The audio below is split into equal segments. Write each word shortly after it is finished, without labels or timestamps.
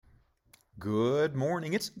Good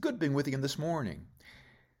morning. It's good being with you this morning.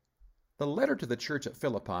 The letter to the church at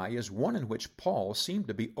Philippi is one in which Paul seemed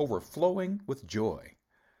to be overflowing with joy.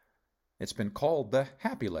 It's been called the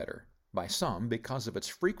happy letter by some because of its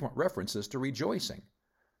frequent references to rejoicing.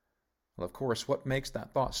 Well, of course, what makes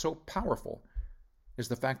that thought so powerful is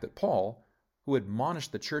the fact that Paul, who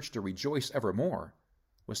admonished the church to rejoice evermore,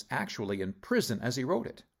 was actually in prison as he wrote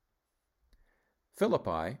it.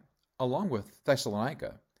 Philippi, along with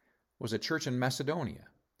Thessalonica, was a church in Macedonia.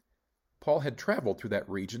 Paul had traveled through that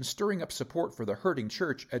region, stirring up support for the hurting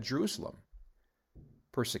church at Jerusalem.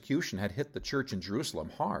 Persecution had hit the church in Jerusalem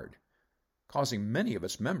hard, causing many of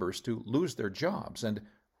its members to lose their jobs and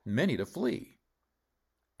many to flee.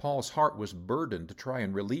 Paul's heart was burdened to try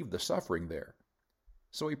and relieve the suffering there,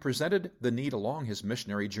 so he presented the need along his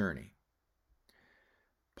missionary journey.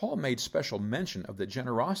 Paul made special mention of the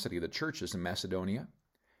generosity of the churches in Macedonia,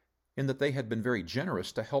 in that they had been very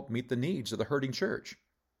generous to help meet the needs of the hurting church,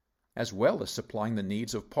 as well as supplying the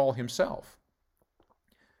needs of Paul himself.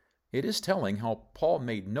 It is telling how Paul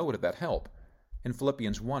made note of that help in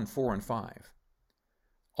Philippians 1, 4, and 5.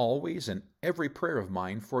 Always in every prayer of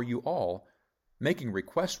mine for you all, making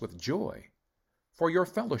request with joy, for your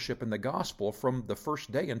fellowship in the gospel from the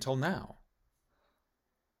first day until now.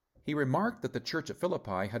 He remarked that the church at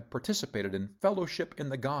Philippi had participated in fellowship in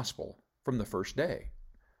the gospel from the first day.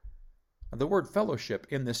 The word fellowship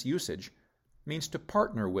in this usage means to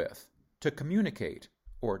partner with, to communicate,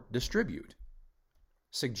 or distribute.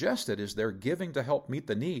 Suggested is their giving to help meet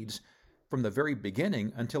the needs from the very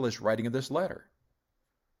beginning until his writing of this letter.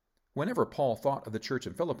 Whenever Paul thought of the church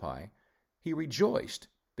in Philippi, he rejoiced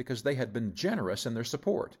because they had been generous in their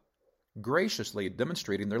support, graciously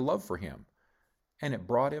demonstrating their love for him, and it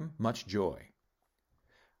brought him much joy.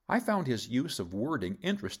 I found his use of wording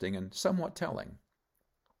interesting and somewhat telling.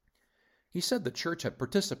 He said the church had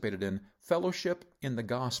participated in fellowship in the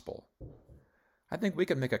gospel. I think we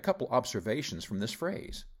can make a couple observations from this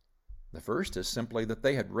phrase. The first is simply that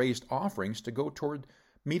they had raised offerings to go toward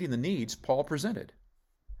meeting the needs Paul presented.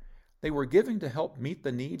 They were giving to help meet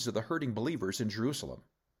the needs of the hurting believers in Jerusalem.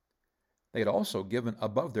 They had also given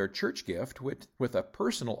above their church gift with a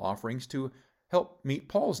personal offerings to help meet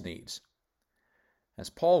Paul's needs. As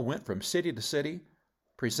Paul went from city to city,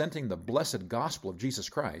 presenting the blessed gospel of Jesus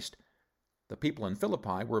Christ, the people in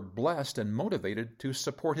Philippi were blessed and motivated to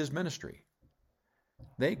support his ministry.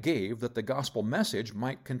 They gave that the gospel message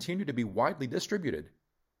might continue to be widely distributed.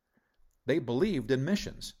 They believed in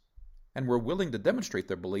missions and were willing to demonstrate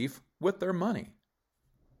their belief with their money.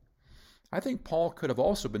 I think Paul could have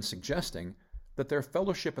also been suggesting that their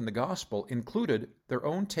fellowship in the gospel included their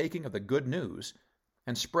own taking of the good news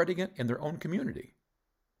and spreading it in their own community.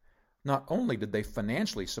 Not only did they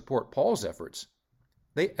financially support Paul's efforts,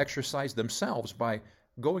 they exercised themselves by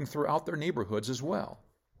going throughout their neighborhoods as well.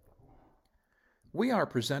 We are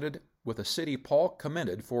presented with a city Paul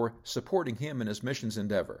commended for supporting him in his missions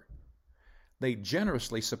endeavor. They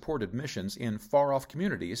generously supported missions in far-off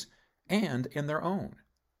communities and in their own.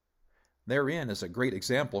 Therein is a great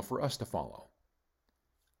example for us to follow.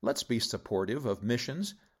 Let's be supportive of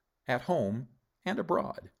missions at home and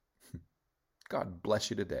abroad. God bless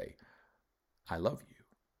you today. I love you.